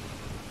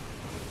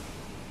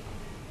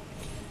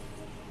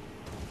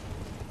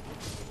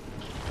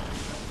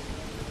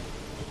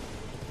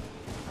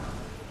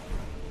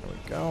 There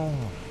we go.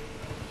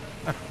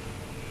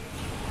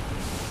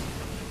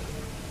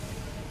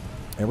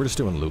 And we're just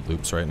doing loot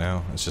loops right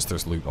now. It's just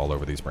there's loot all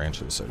over these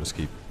branches, so just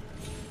keep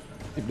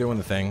doing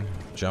the thing.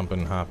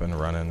 Jumping, hopping,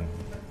 running,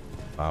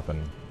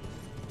 popping.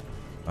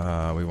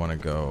 We want to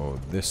go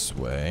this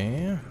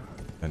way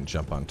and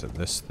jump onto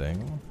this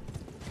thing.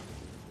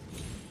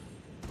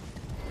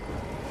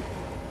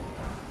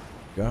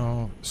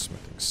 Go.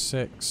 Smithing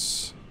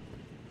 6.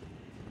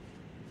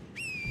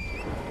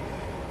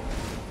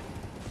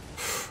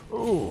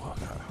 Oh,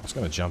 God. I was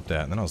going to jump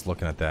that, and then I was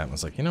looking at that and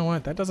was like, you know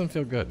what? That doesn't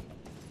feel good.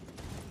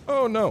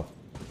 Oh, no.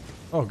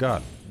 Oh,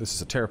 God. This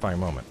is a terrifying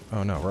moment.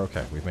 Oh, no. We're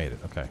okay. We've made it.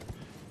 Okay.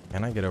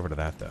 Can I get over to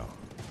that, though?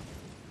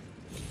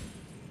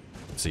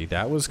 See,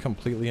 that was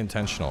completely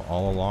intentional.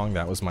 All along,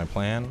 that was my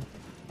plan.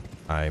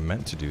 I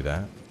meant to do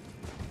that.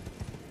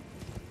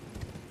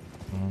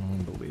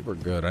 I believe we're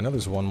good. I know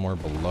there's one more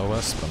below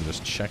us, but I'm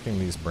just checking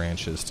these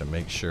branches to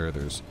make sure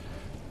there's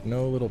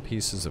no little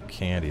pieces of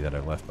candy that I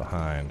left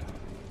behind.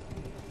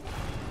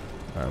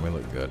 Alright, we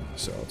look good.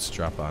 So let's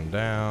drop on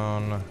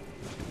down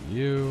to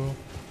you.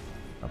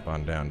 Up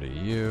on down to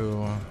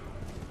you.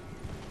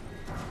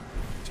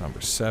 Number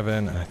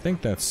 7. And I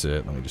think that's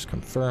it. Let me just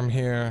confirm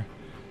here.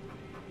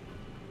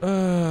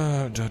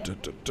 Oh, did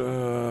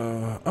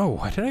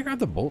I grab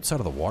the bolts out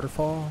of the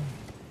waterfall?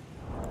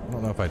 I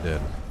don't know if I did.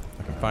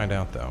 I can find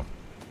out though.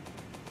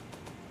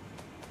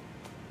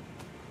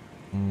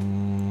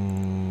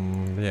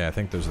 Yeah, I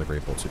think those are the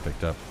great bolts we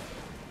picked up.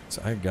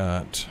 So I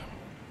got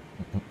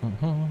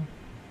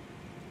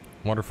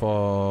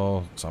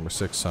waterfall, somber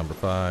 6, somber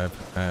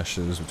 5,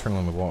 ashes, return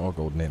along the wall,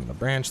 golden nade on the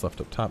branch,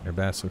 left up top near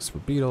basilisks for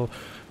beetle,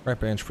 right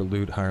branch for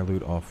loot, higher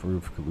loot, off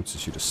roof, loot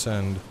as you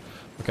descend.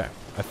 Okay,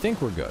 I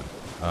think we're good.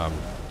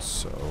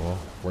 So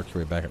work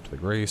your way back up to the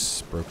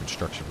grace. Broken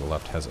structure to the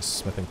left has a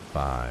smithing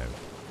 5.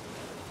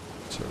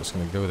 So we're just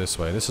gonna go this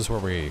way. This is where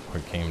we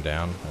came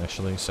down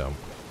initially, so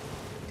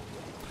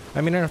I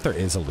mean, if there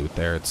is a loot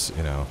there, it's,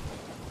 you know,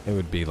 it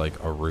would be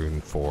like a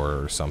rune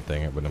 4 or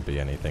something. It wouldn't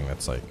be anything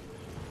that's like,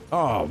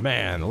 oh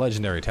man, the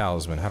legendary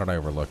talisman, how did I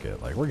overlook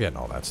it? Like, we're getting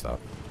all that stuff.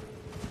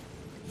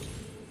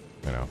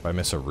 You know, if I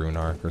miss a rune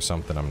arc or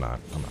something, I'm not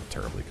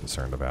terribly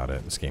concerned about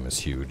it. This game is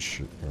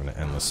huge. You're an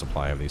endless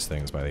supply of these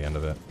things by the end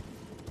of it.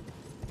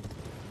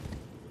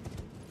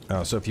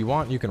 So if you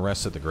want, you can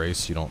rest at the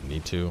grace. You don't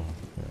need to. You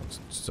know,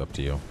 it's up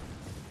to you.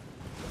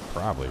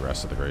 Probably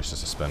rest at the grace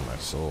just to spend my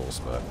souls,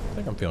 but I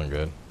think I'm feeling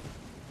good.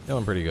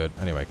 Feeling pretty good.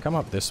 Anyway, come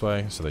up this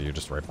way so that you're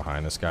just right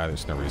behind this guy.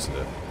 There's no reason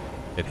to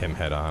hit him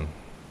head on.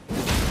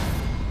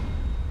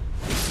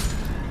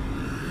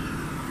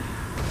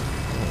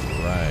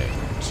 Right.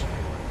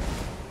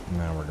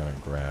 Now we're gonna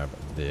grab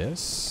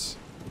this.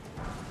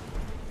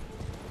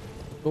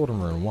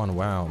 Golden rune 1.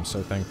 Wow, I'm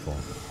so thankful.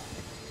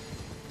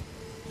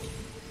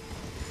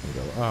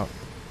 Go up.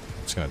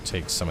 Just gonna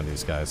take some of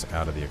these guys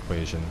out of the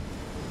equation.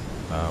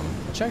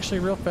 Which actually,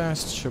 real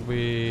fast, should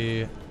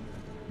we...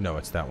 No,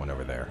 it's that one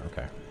over there.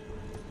 Okay.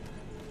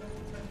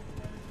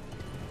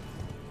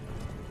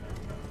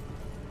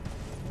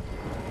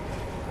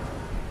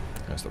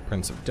 There's the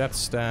Prince of Death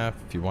Staff,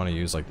 if you want to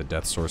use like the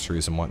Death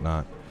Sorceries and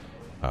whatnot.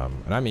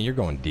 And I mean, you're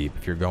going deep.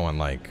 If you're going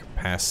like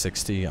past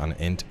 60 on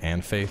Int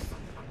and Faith,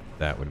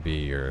 that would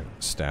be your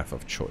staff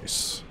of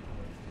choice.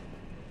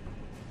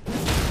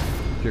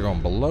 If you're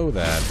going below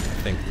that, I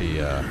think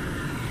the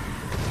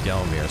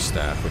Gelmir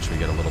staff, which we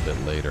get a little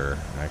bit later,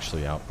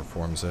 actually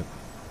outperforms it.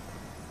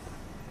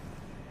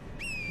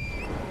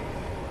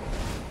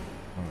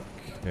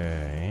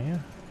 Okay.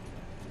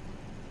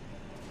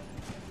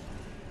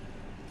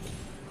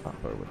 Hop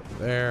over to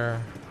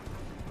there.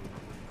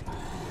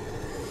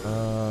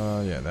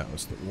 Yeah, that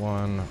was the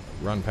one.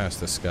 Run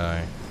past this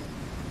guy.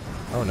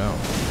 Oh no.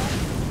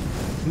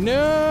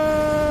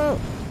 No!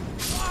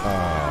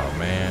 Oh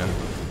man.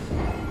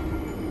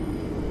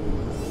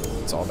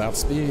 It's all about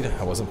speed.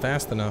 I wasn't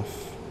fast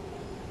enough.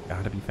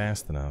 Gotta be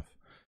fast enough.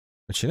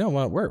 But you know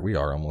what? We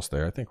are almost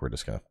there. I think we're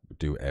just gonna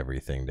do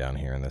everything down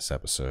here in this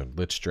episode.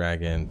 Lich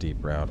Dragon,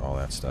 Deeproot, all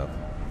that stuff.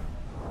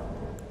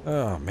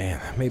 Oh man,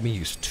 that made me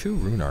use 2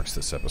 rune arcs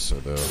this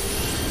episode though.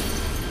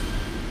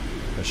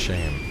 A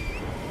shame.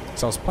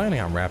 So I was planning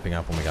on wrapping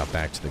up when we got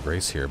back to the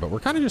Grace here, but we're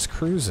kind of just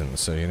cruising.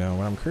 So, you know,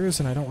 when I'm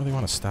cruising, I don't really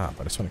want to stop.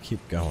 I just want to keep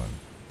going.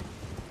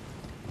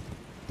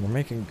 We're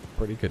making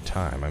pretty good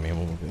time. I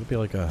mean, it'll be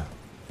like a...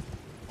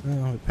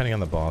 Well, depending on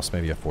the boss,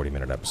 maybe a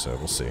 40-minute episode.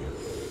 We'll see.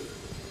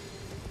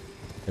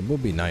 It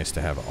would be nice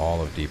to have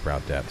all of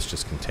Deeproot depths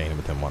just contained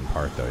within one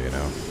part, though, you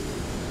know?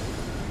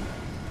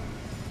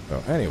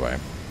 So, anyway,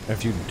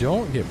 if you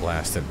don't get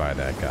blasted by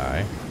that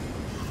guy,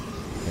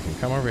 you can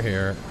come over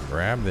here,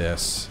 grab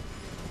this,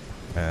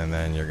 and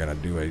then you're gonna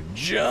do a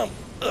jump.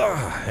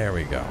 Ugh, there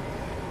we go.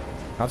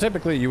 Now,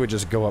 typically, you would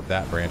just go up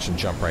that branch and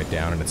jump right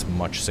down, and it's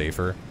much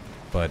safer,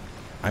 but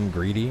I'm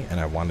greedy, and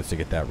I wanted to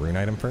get that rune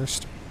item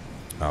first.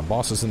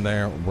 Boss is in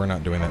there. We're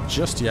not doing that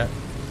just yet.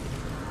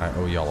 I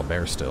owe y'all a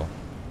bear still.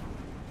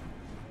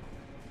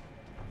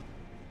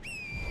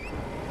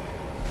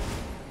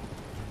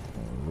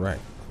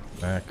 Alright.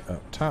 Back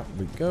up top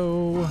we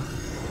go.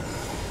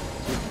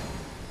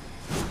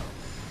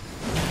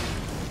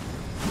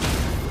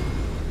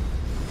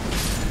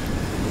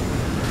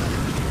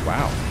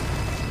 Wow.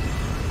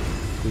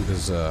 Dude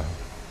is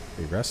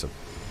aggressive.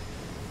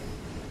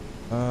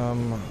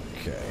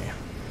 Okay.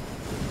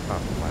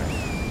 Pop my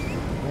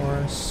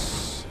horse.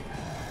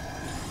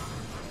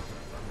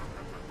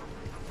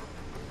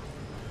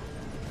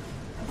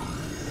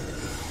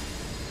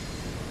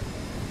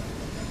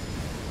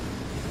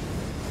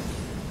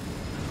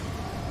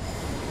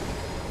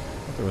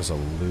 There was a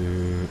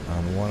loot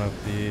on one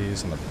of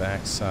these on the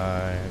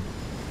backside.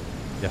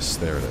 Yes,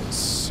 there it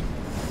is.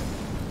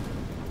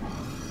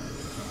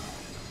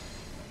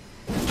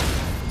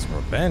 It's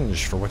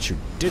revenge for what you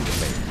did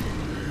to me.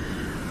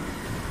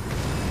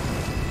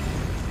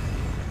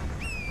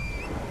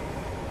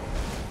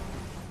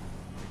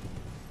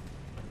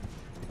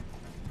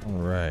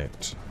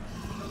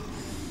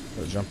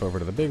 jump over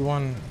to the big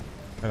one.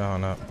 Head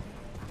on up.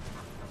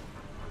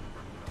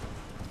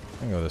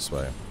 And go this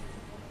way.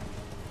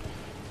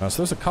 So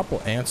there's a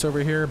couple ants over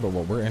here, but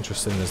what we're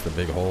interested in is the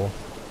big hole.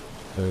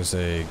 There's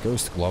a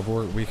ghost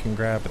glovewort we can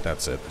grab, but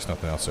that's it. There's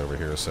nothing else over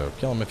here, so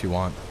kill them if you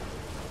want.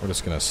 We're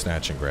just gonna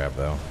snatch and grab,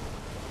 though.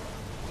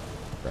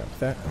 Grab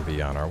that and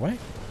be on our way.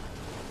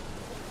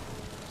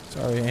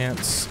 Sorry,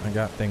 ants. I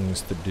got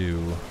things to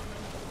do.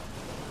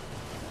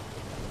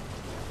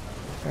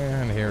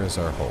 And here is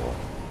our hole.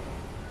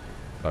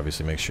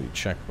 Obviously, make sure you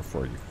check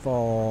before you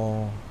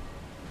fall.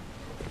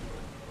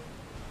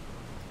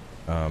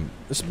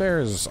 This bear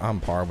is on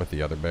par with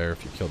the other bear.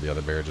 If you kill the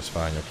other bear just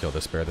fine, you'll kill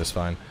this bear just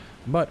fine.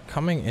 But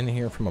coming in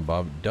here from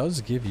above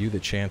does give you the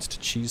chance to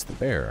cheese the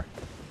bear.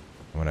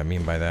 And what I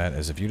mean by that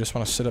is if you just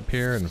want to sit up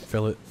here and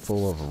fill it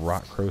full of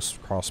rock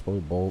crossbow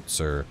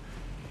bolts or,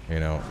 you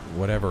know,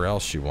 whatever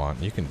else you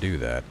want, you can do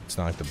that. It's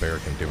not like the bear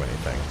can do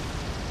anything.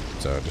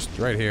 So just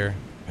right here,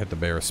 hit the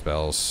bear with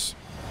spells.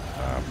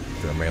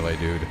 Do a melee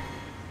dude.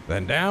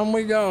 Then down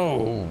we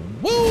go!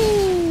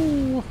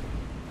 Woo!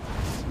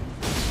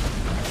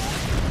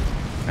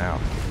 Ow.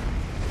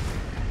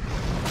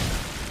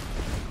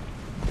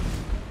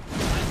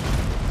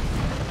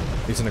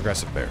 He's an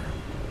aggressive bear.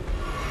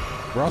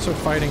 We're also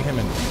fighting him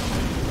in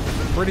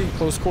pretty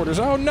close quarters.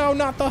 Oh no,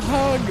 not the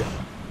hug!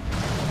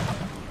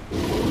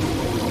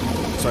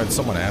 So I had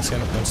someone asking,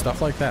 when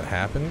stuff like that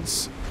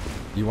happens,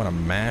 you want to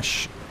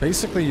mash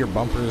basically your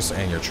bumpers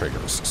and your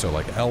triggers. So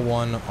like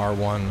L1,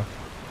 R1,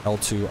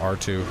 L2,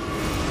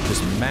 R2.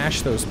 Just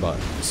mash those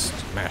buttons.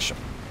 Just mash them.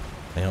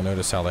 And you'll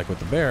notice how, like with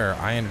the bear,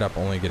 I ended up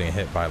only getting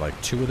hit by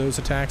like 2 of those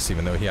attacks,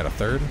 even though he had a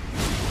 3rd.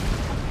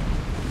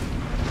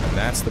 And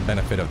that's the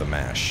benefit of the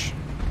mash.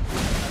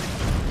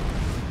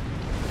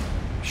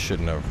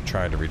 Shouldn't have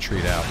tried to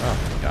retreat out.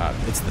 Oh my god.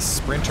 It's the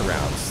sprint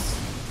around.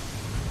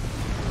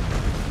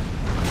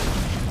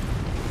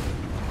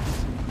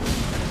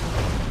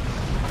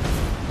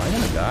 Am I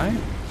gonna die?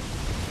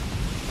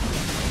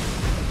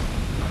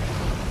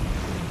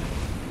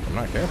 If I'm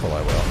not careful,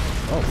 I will.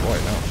 Oh boy,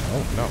 no.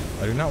 Oh no.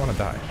 I do not want to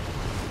die.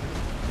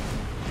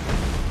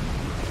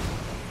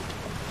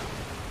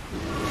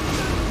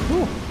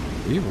 Whew.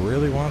 He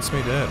really wants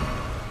me dead.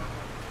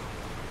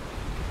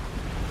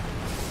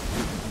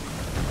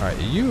 Alright,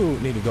 you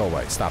need to go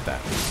away. Stop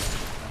that.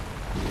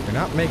 You're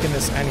not making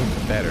this any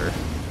better.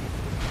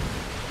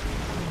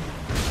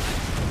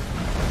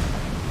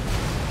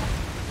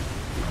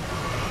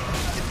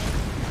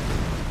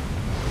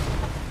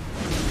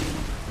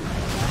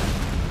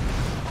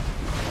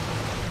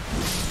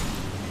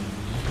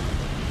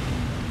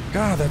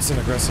 God, that's an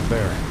aggressive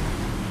bear.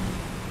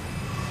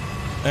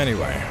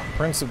 Anyway,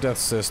 Prince of Death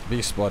Cyst,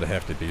 Beast Blood,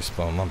 Hefty Beast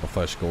Bone, Lump of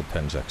Flesh, Gold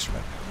Tinge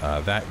Excrement.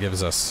 That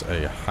gives us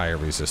a higher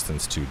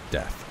resistance to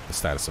death, the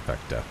status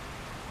effect death.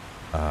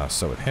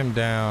 So with him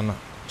down,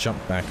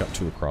 jump back up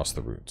to across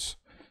the roots.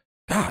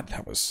 God,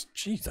 that was,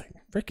 jeez, a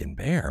freaking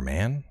bear,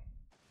 man.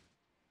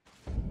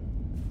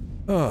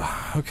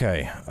 Ugh,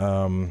 okay.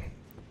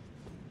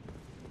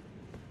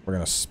 We're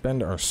gonna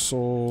spend our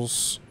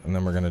souls, and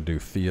then we're gonna do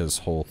Fia's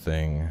whole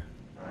thing.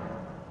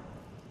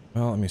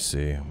 Well, let me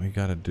see. We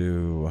gotta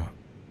do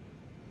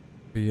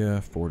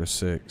Fia, 4 to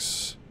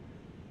 6,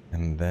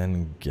 and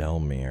then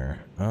Gelmir.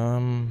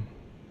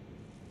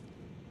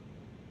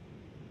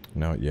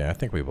 No, yeah, I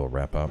think we will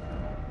wrap up.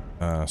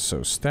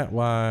 So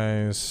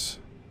stat-wise,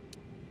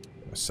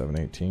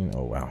 718.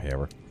 Oh wow, yeah,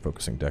 we're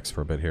focusing Dex for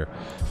a bit here.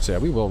 So yeah,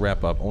 we will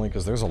wrap up only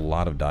because there's a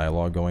lot of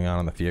dialogue going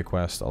on the Fia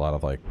quest. A lot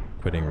of like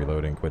quitting,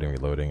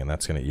 reloading, and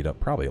that's going to eat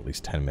up probably at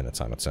least 10 minutes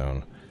on its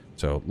own.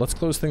 So let's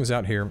close things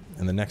out here.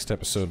 In the next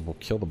episode, we'll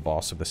kill the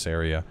boss of this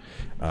area.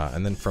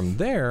 And then from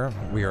there,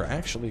 we are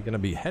actually going to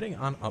be heading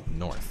on up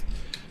north.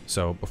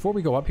 So before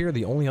we go up here,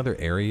 the only other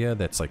area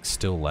that's like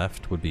still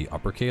left would be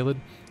Upper Caelid.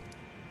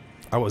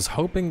 I was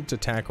hoping to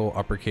tackle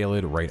Upper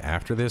Caelid right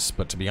after this,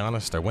 but to be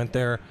honest, I went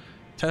there,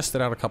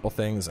 tested out a couple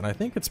things, and I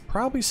think it's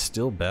probably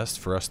still best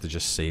for us to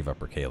just save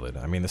Upper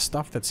Caelid. I mean, the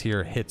stuff that's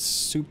here hits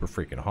super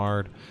freaking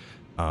hard.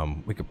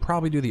 We could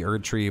probably do the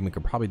Erd Tree, and we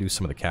could probably do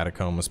some of the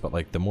catacombs, but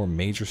like the more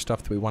major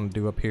stuff that we want to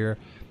do up here,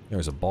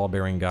 there's a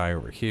ball-bearing guy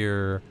over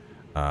here,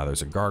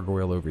 there's a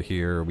gargoyle over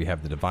here, we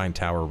have the Divine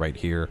Tower right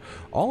here.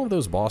 All of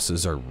those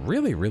bosses are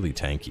really, really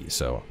tanky,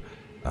 so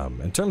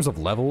in terms of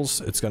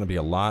levels, it's going to be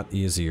a lot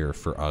easier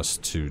for us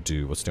to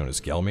do what's known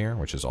as Gelmir,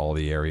 which is all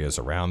the areas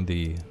around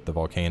the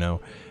volcano,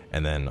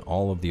 and then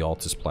all of the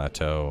Altus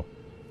Plateau.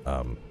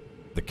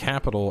 The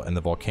capital and the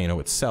volcano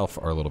itself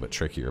are a little bit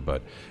trickier,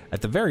 but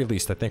at the very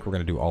least, I think we're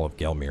going to do all of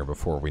Gelmir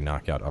before we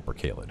knock out Upper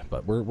Caelid.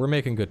 But we're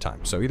making good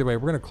time. So either way,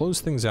 we're going to close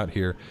things out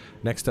here.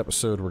 Next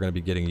episode, we're going to be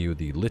getting you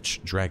the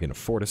Lich Dragon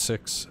 4 to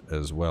 6,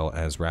 as well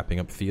as wrapping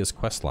up Fia's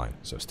quest line.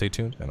 So stay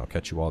tuned, and I'll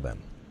catch you all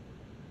then.